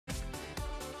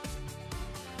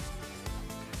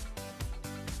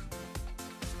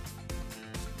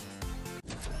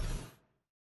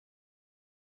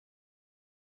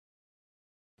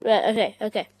Right,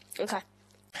 okay.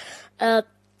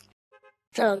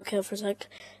 Okay, for a sec.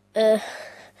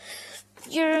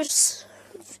 Viewers,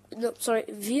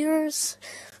 viewers,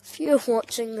 if you're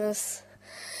watching this,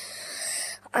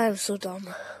 I'm so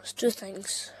dumb. It's two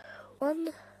things. One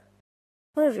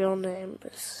of your name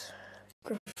is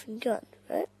Griffin Gunn,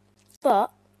 right?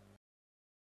 But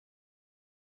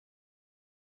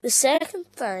the second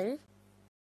thing,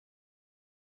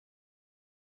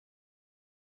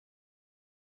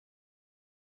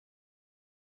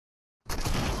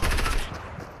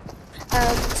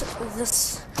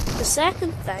 the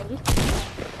second thing,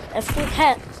 if we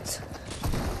hit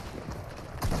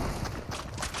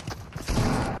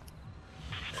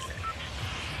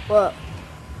what?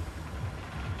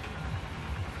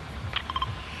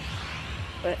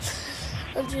 Right.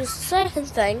 And the second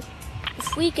thing,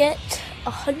 if we get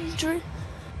 100.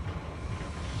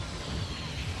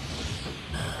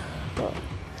 Well,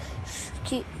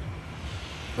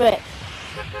 right.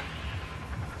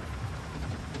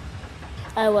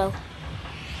 I will.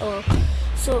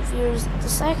 So here's the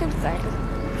second thing.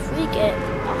 If we get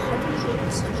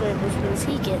 100 subscribers, but if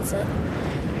he gets it,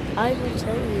 I will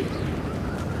tell you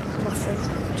my friend's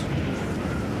code.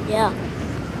 Yeah.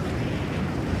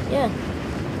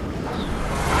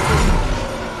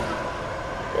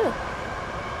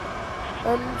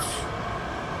 And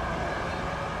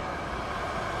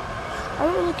I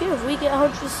don't really care if we get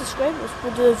 100 subscribers.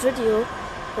 We'll do a video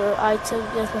where I tell you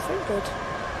guys my friend code.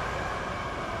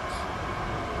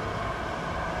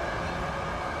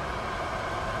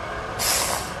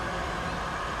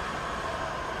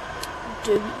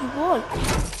 Do what you want.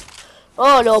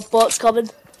 Oh no, bot's coming.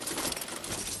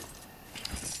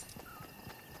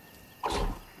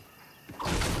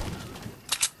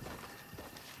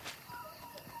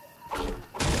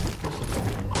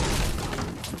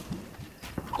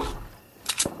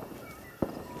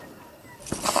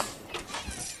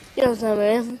 You don't tell me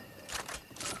anything.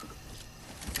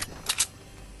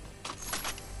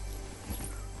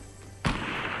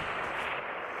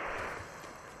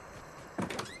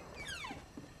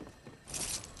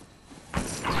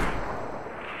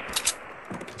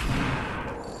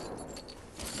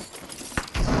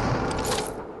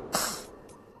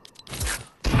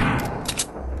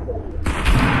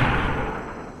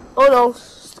 Oh no,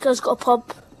 this guy's got a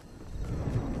pump.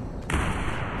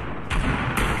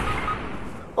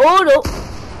 Oh no!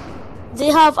 They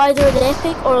have either an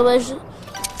epic or a legend.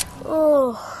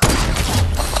 Oh.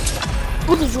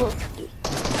 What is wrong?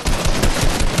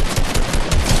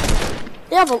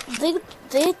 They have a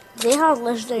they have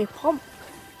legendary pump.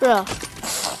 Bruh.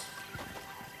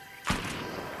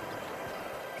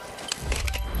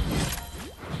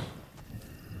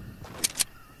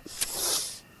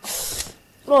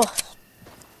 Oh.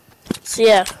 So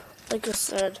yeah, like I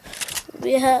said,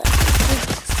 we have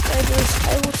subscribers.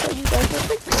 I will tell you guys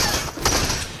everything.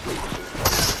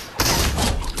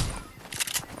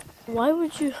 Why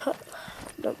would you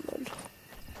never mind.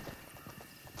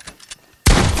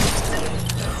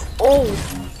 Oh!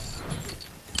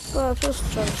 Well, I was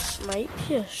just trying to snipe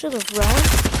you. Should have ran.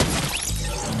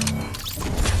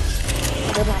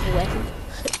 I don't have a weapon.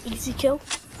 Easy kill.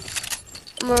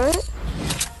 Am I right?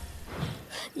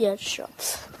 Yeah,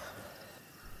 shot.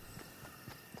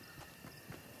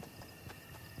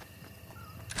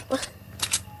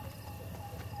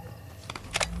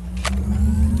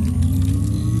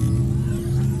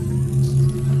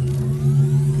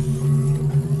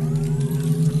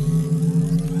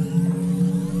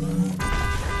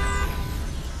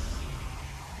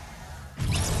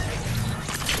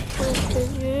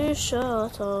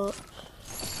 Shut up.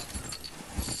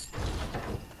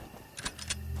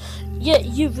 Yeah,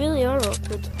 you really are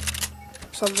awkward.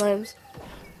 Sometimes.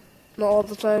 Not all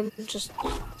the time, just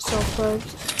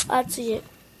sometimes. I'd see it.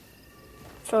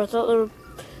 Sorry, I thought they were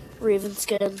raven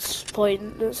skins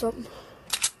pointing at something.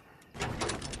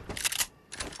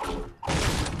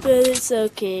 But it's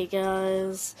okay,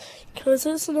 guys. Because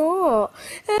it's not.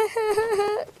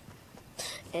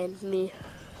 And me.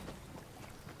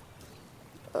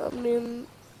 I mean,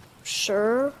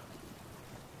 sure.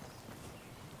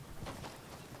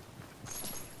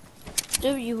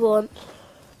 Do what you want.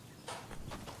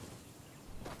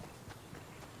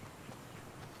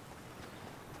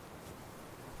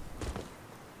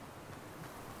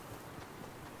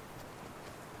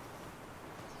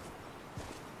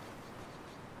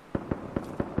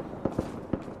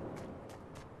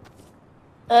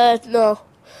 No.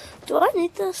 Do I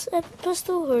need this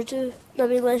pistol or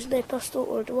legendary pistol,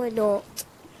 or do I not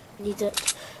need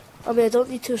it? I mean, I don't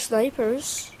need two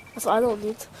snipers. That's what I don't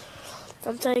need.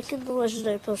 I'm taking the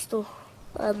legendary pistol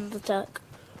and the attack.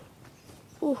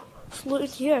 Oh, it's looted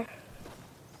here.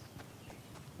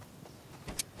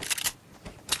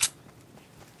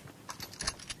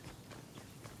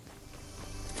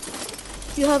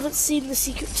 You haven't seen the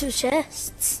secret two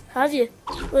chests, have you?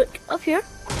 Look, up here.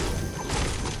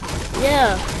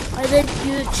 Yeah, I think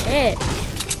you check.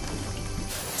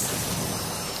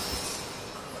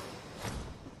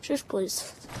 Cheers,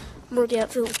 please. I'm already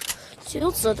at full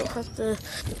shield, so I don't have to,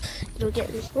 get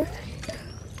any more.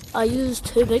 I used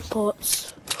 2 big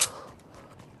pots.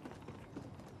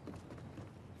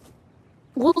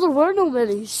 Well, there were no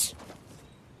minis.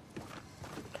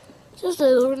 Just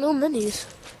that there were no minis.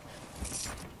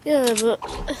 Yeah, but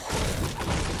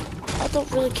I don't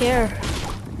really care.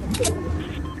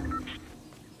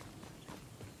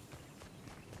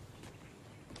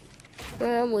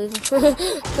 I'm leaving.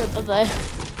 Bye-bye.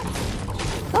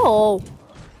 Oh!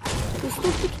 You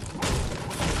stupid.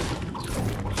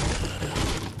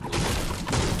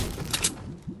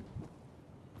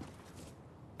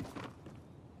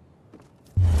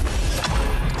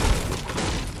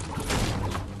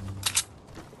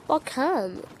 I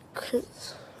can.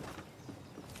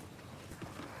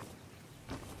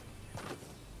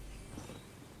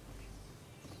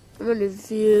 How many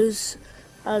views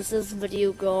has this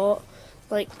video got?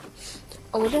 Like,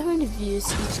 I wonder how many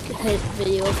views each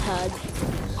video have had.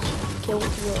 Okay, what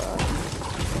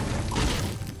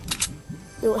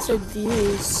do you know? No, I said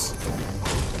views.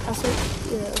 I said,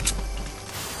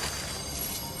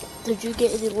 did you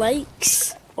get any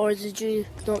likes? Or did you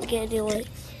not get any likes?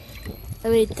 How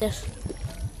many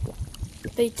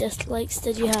dislikes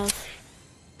did you have?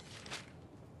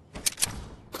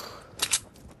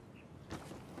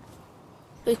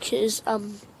 Because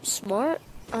I'm smart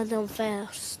and I'm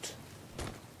fast.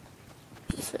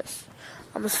 Jesus.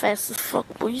 I'm as fast as fuck,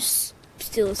 boys.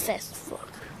 Still as fast as fuck.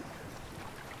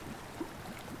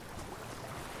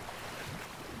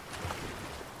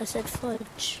 I said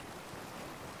fudge.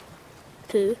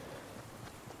 Poo.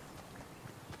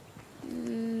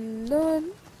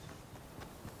 None.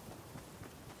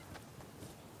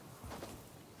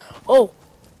 Oh.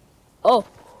 Oh.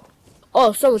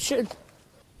 Oh, someone's shooting.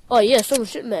 Oh yeah,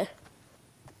 someone's shooting me.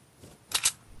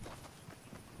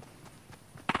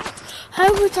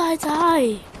 How would I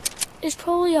die? It's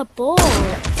probably a bot.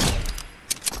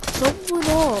 Probably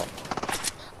not.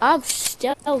 I'm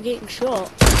still getting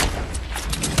shot.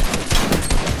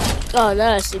 Oh,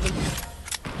 now I see them.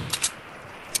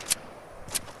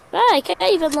 Right, I can't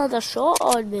even land a shot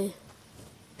on me.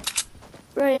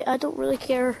 Right, I don't really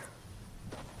care.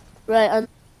 Right, I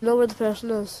know where the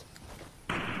person is.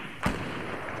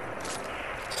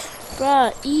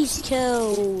 Right, easy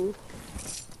kill.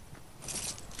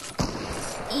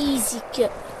 Easy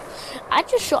kill. I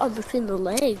just shot him between the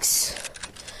legs.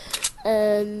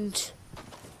 And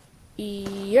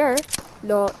you're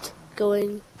not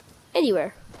going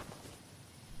anywhere.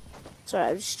 Sorry,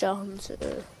 I was just talking to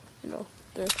the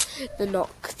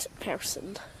knocked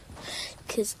person.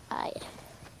 Cause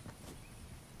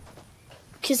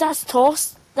that's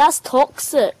toxic. That's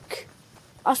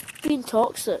being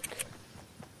toxic.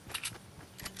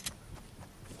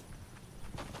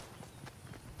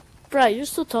 Bruh, you're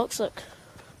so toxic.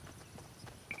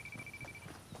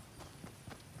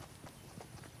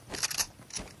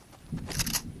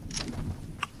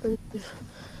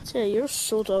 Yeah, you're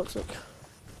so toxic.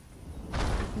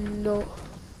 No.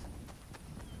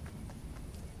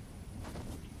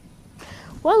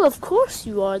 Well, of course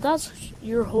you are. That's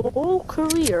your whole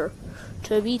career,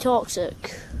 to be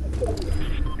toxic.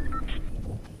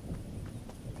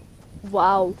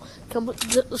 Wow.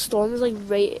 The storm is like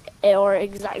right at our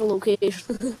exact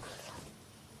location.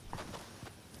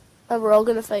 And we're all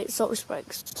gonna fight Salt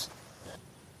Springs.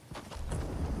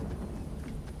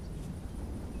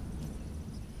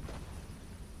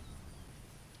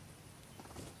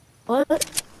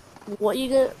 What? What you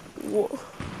gonna... What?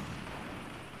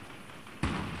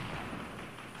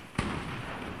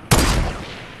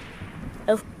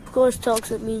 Of course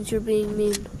toxic means you're being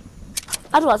mean.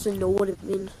 I don't actually know what it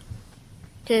means.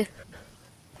 Okay.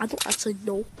 I don't actually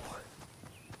know.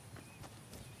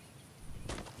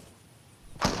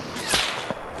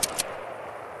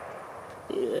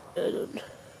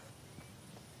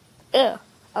 Yeah,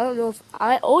 I don't know if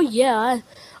I... Oh yeah,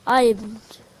 I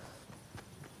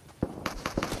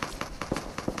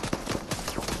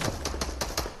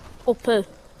Oh, poo.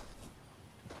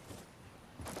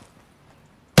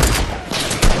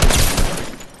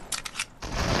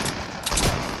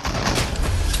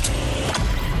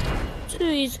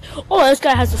 Jeez. Oh, this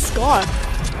guy has a scar.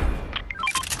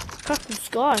 Custom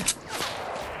scar.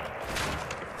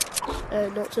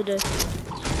 Not today.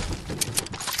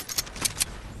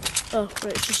 Oh,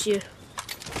 right, it's just you.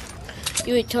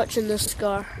 You ain't touching this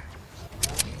scar.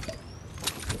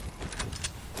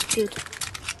 Good.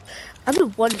 I'm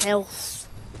at 1 health.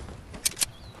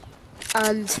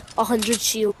 And 100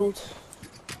 shield.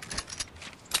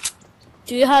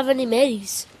 Do you have any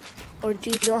medis? Or do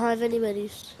you not have any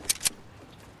medis?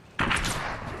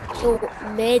 Oh,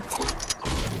 med.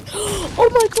 Oh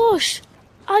my gosh!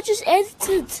 I just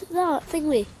edited that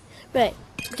thingy. Right,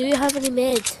 do you have any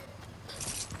med?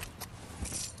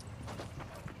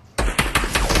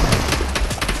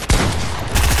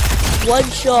 One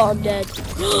shot, I'm dead.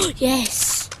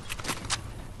 Yes!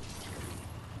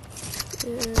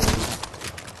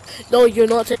 No, you're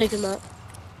not taking that.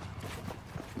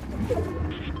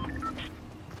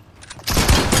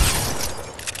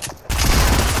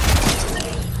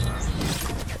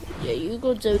 Yeah, you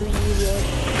go do what you want.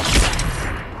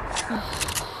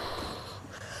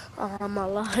 I'm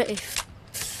alive.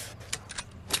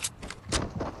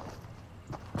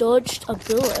 Dodged a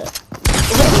bullet.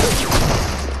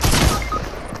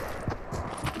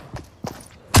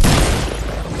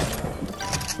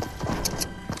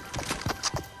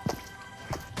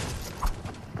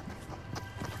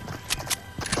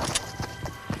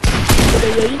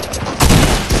 Ready?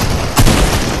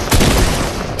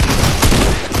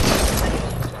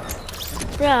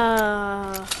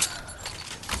 Bruh.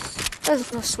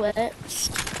 That's my sweat.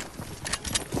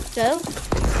 Go.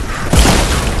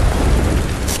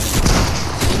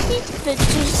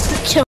 Just kill.